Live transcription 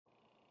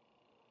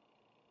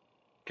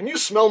Can you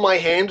smell my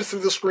hand through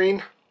the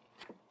screen?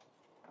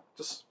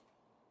 Just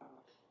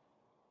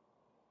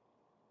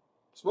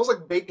smells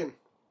like bacon.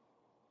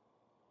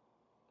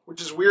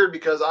 Which is weird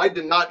because I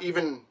did not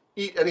even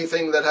eat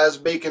anything that has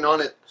bacon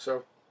on it.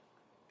 So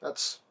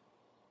that's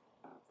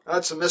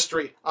a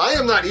mystery. I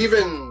am not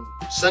even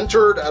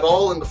centered at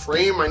all in the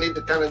frame. I need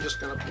to kind of move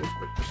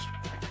like this.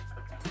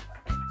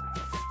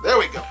 There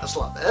we go. That's a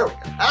lot. There we go.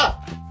 Ah!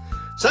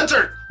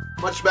 Centered!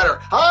 Much better.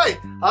 Hi!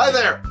 Hi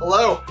there!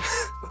 Hello!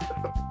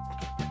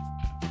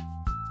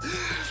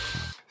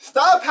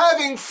 Stop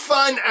having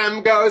fun,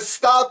 EmGo.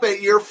 Stop it.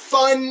 Your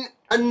fun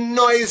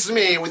annoys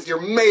me with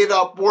your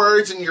made-up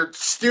words and your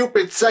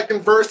stupid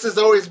second verses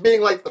always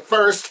being like the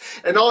first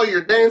and all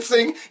your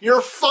dancing.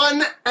 Your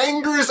fun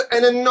angers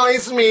and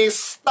annoys me.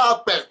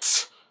 Stop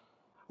it.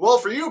 Well,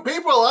 for you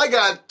people, I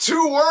got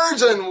 2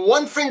 words and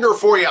 1 finger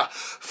for you.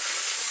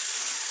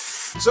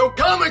 So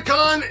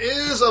Comic-Con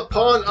is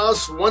upon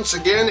us once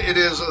again. It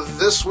is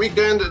this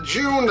weekend,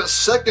 June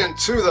 2nd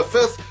to the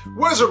 5th,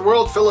 Wizard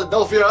World,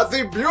 Philadelphia, at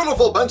the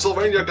beautiful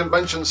Pennsylvania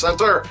Convention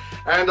Center.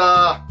 And,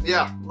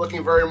 yeah,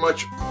 looking very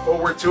much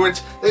forward to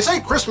it. They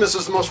say Christmas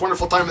is the most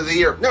wonderful time of the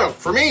year. No,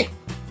 for me,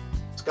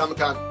 it's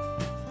Comic-Con.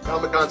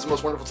 Comic-Con's the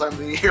most wonderful time of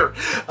the year.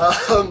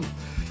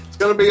 It's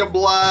gonna be a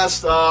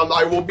blast.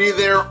 I will be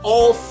there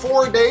all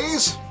 4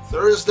 days.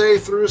 Thursday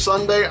through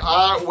Sunday,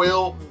 I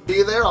will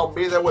be there. I'll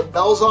be there with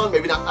bells on.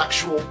 Maybe not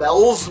actual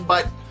bells,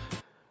 but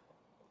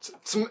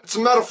it's a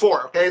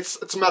metaphor, okay?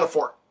 It's a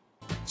metaphor.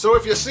 So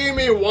if you see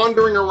me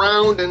wandering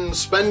around and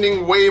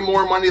spending way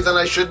more money than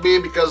I should be,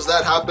 because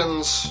that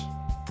happens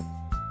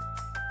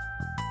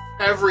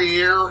every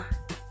year.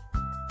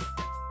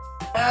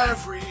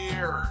 Every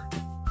year.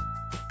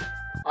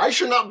 I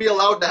should not be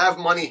allowed to have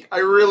money. I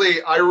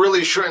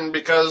really shouldn't,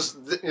 because,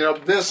 you know,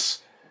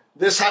 this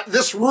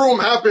room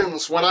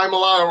happens when I'm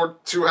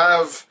allowed to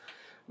have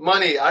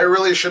money. I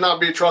really should not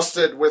be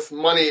trusted with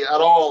money at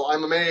all.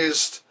 I'm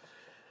amazed.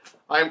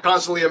 I am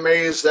constantly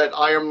amazed that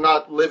I am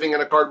not living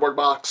in a cardboard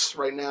box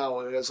right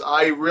now. Because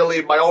I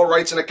really, by all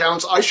rights and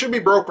accounts, I should be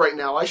broke right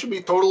now. I should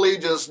be totally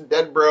just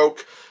dead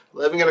broke,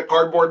 living in a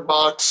cardboard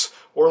box,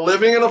 or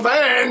living in a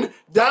van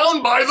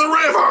down by the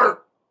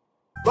river.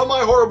 But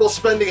my horrible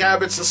spending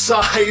habits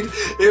aside,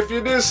 if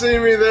you do see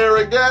me there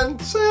again,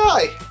 say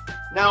hi.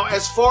 Now,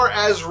 as far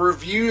as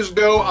reviews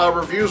go,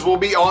 reviews will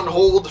be on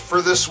hold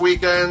for this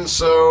weekend,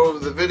 so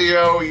the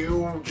video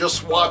you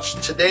just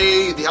watched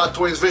today, the Hot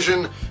Toys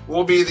Vision,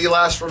 will be the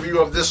last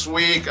review of this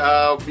week.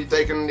 I'll be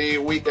taking the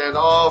weekend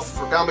off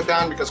for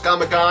Comic-Con, because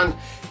Comic-Con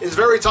is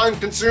very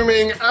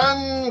time-consuming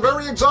and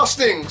very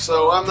exhausting,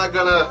 so I'm not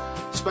gonna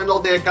spend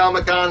all day at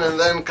Comic-Con and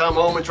then come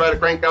home and try to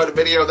crank out a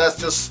video. That's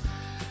just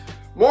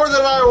more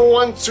than I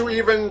want to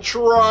even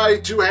try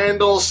to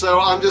handle, so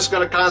I'm just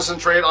going to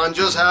concentrate on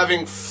just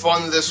having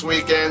fun this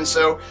weekend.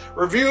 So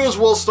reviews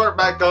will start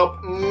back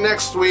up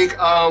next week.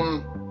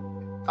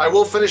 I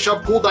will finish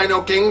up Cool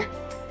Dino King.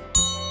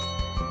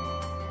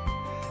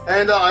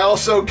 And I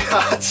also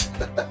got...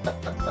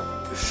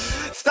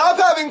 Stop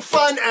having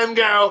fun,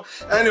 EmGo!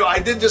 Anyway, I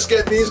did just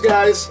get these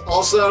guys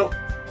also.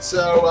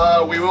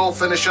 So we will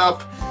finish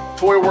up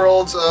Toy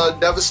World's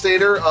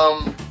Devastator.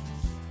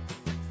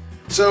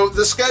 So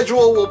the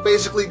schedule will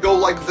basically go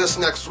like this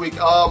next week.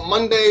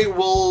 Monday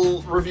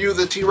we'll review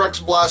the T-Rex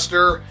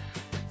Blaster.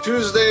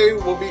 Tuesday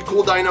will be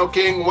Cool Dino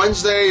King.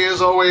 Wednesday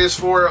is always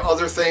for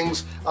other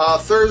things.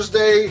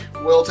 Thursday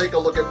we'll take a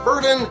look at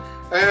Burden.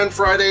 And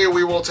Friday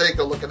we will take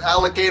a look at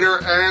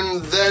Allocator.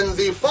 And then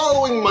the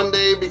following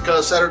Monday,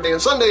 because Saturday and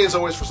Sunday is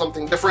always for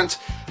something different,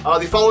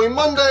 the following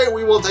Monday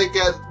we will take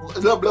at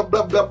blah blah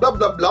blah blah blah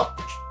blah blah.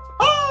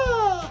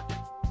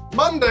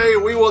 Monday,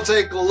 we will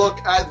take a look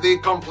at the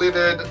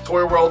completed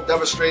Toy World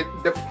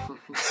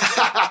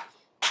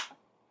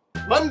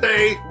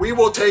Monday, we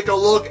will take a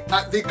look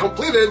at the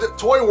completed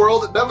Toy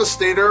World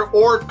Devastator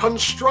or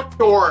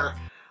Constructor.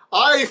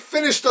 I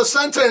finished a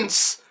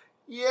sentence!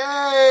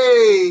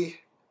 Yay!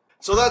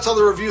 So that's how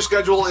the review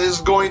schedule is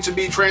going to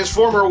be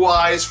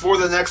Transformer-wise for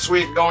the next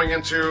week going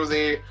into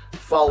the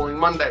following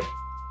Monday.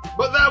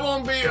 But that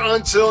won't be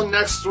until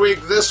next week.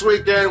 This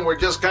weekend, we're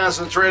just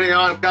concentrating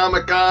on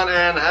Comic-Con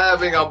and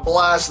having a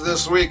blast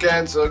this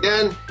weekend. So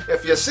again,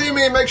 if you see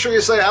me, make sure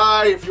you say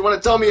hi. If you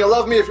want to tell me you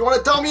love me, if you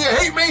want to tell me you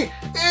hate me,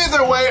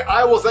 either way,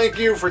 I will thank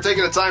you for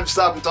taking the time to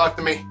stop and talk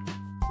to me.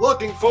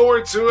 Looking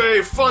forward to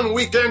a fun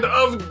weekend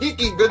of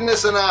geeky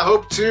goodness, and I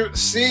hope to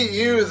see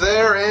you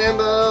there, and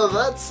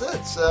that's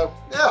it. So,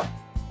 yeah.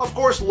 Of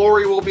course,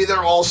 Lori will be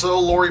there also,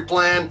 Lori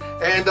Plan,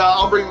 and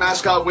I'll bring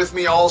Mascot with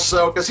me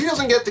also, because he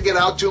doesn't get to get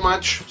out too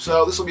much,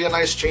 so this will be a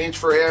nice change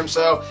for him,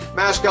 so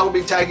Mascot will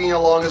be tagging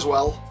along as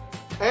well.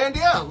 And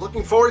yeah,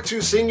 looking forward to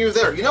seeing you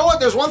there. You know what,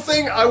 there's one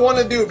thing I want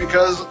to do,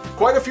 because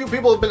quite a few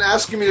people have been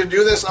asking me to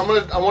do this. I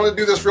want to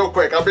do this real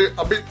quick. I'll be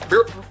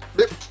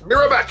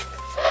right back.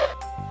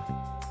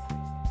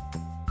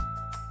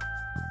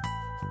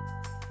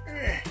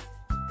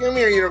 Come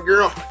here, little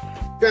girl.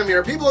 Come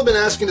here. People have been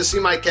asking to see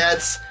my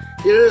cats.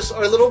 Here's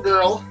our little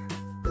girl.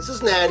 This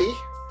is Natty.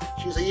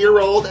 She's a year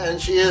old,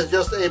 and she is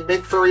just a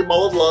big furry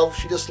ball of love.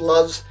 She just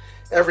loves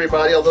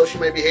everybody, although she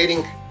may be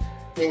hating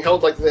being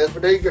held like this.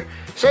 But there you go.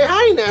 Say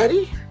hi,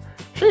 Natty.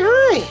 Say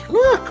hi.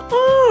 Look.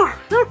 Oh.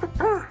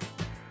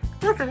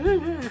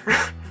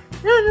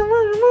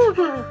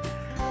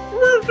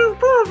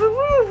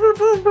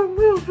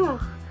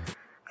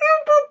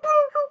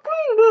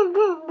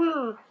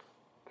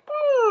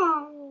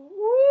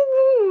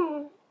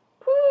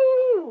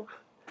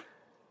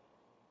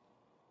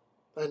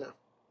 I know.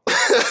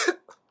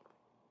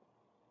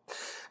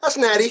 That's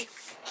Natty.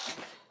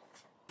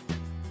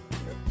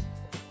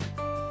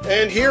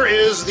 And here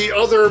is the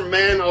other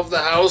man of the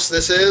house.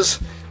 This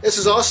is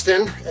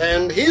Austin,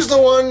 and he's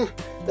the one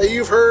that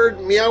you've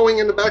heard meowing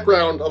in the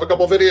background of a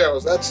couple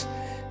videos.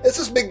 It's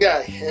this big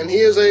guy, and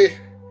he's a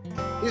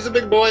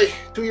big boy,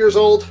 2 years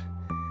old,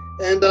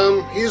 and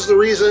he's the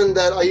reason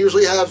that I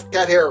usually have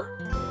cat hair.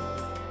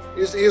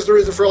 He's the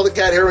reason for all the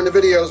cat hair in the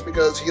videos,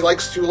 because he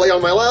likes to lay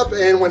on my lap,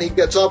 and when he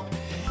gets up,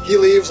 he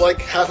leaves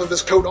like half of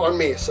his coat on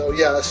me. So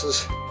yeah, this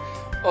is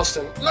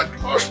Austin. Look,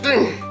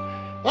 Austin!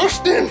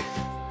 Austin!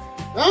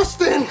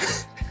 Austin!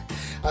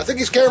 I think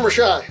he's camera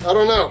shy. I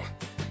don't know.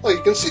 Oh,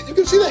 you can see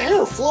the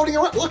hair floating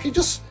around. Look,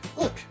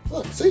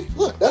 look, see?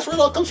 Look, that's where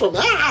it all comes from.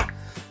 Ah!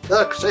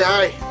 Look, say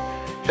hi.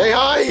 Say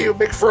hi, you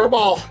big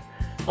furball.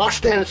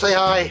 Austin, say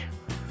hi.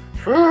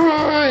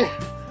 Hi!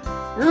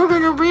 You're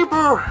in a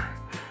reaper!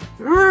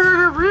 You're in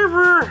a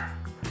reaper!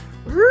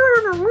 You're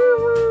in a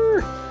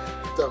reaper!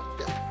 So,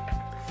 yeah.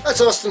 That's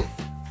Austin.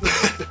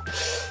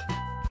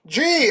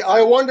 Gee,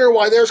 I wonder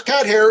why there's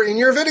cat hair in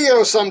your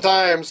videos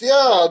sometimes.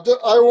 Yeah,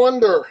 I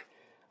wonder.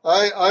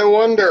 I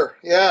wonder.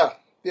 Yeah.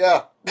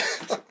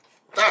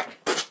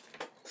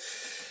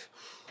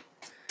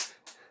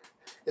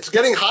 It's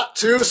getting hot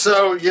too,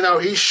 so, you know,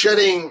 he's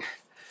shedding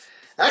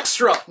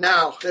extra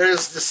now.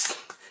 There's this,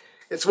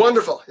 it's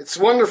wonderful. It's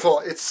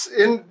wonderful. It's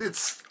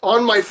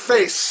on my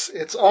face.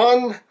 It's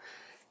on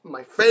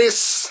my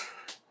face.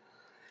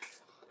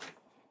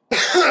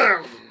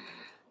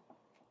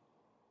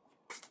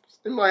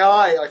 In my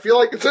eye. I feel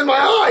like it's in my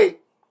eye.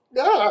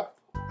 Yeah.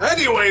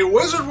 Anyway,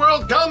 Wizard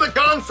World Comic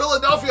Con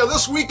Philadelphia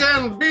this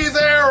weekend. Be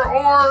there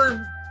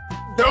or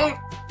don't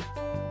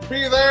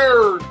be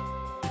there.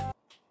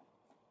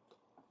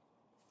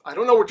 I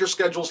don't know what your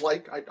schedule's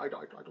like. I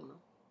don't know.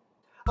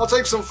 I'll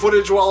take some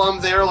footage while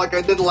I'm there like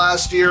I did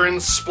last year and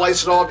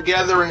splice it all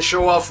together and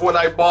show off what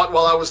I bought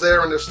while I was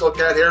there, and there's still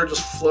cat hair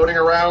just floating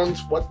around.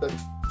 What the...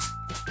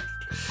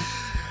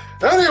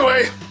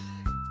 Anyway,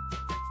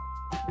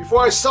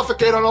 before I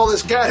suffocate on all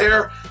this cat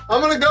hair,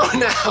 I'm gonna go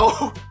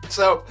now.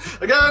 So,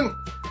 again,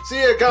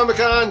 see you at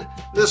Comic-Con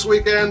this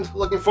weekend.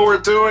 Looking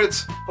forward to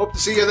it. Hope to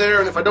see you there,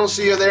 and if I don't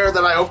see you there,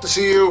 then I hope to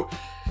see you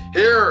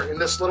here in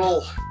this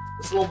little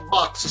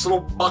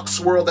box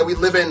world that we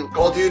live in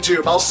called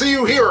YouTube. I'll see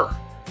you here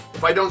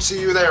if I don't see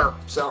you there.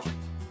 So,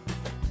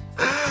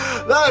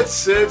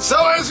 that's it. So,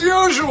 as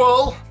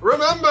usual,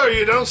 remember,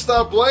 you don't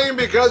stop playing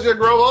because you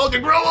grow old. You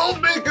grow old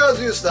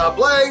because you stop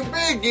playing.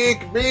 Be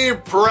geek, be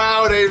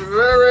proud. A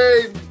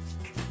very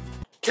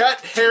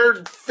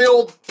cat-haired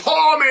filled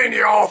palm in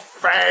your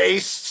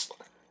face.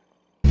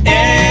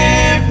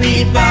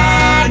 Everybody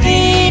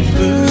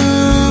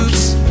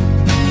poops.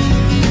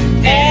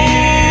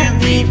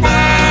 Everybody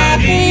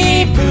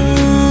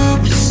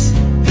poops.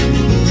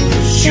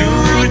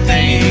 Sure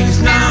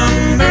things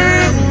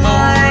number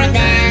more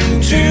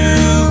than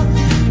two.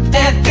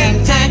 Death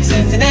and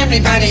taxes and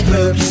everybody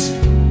poops.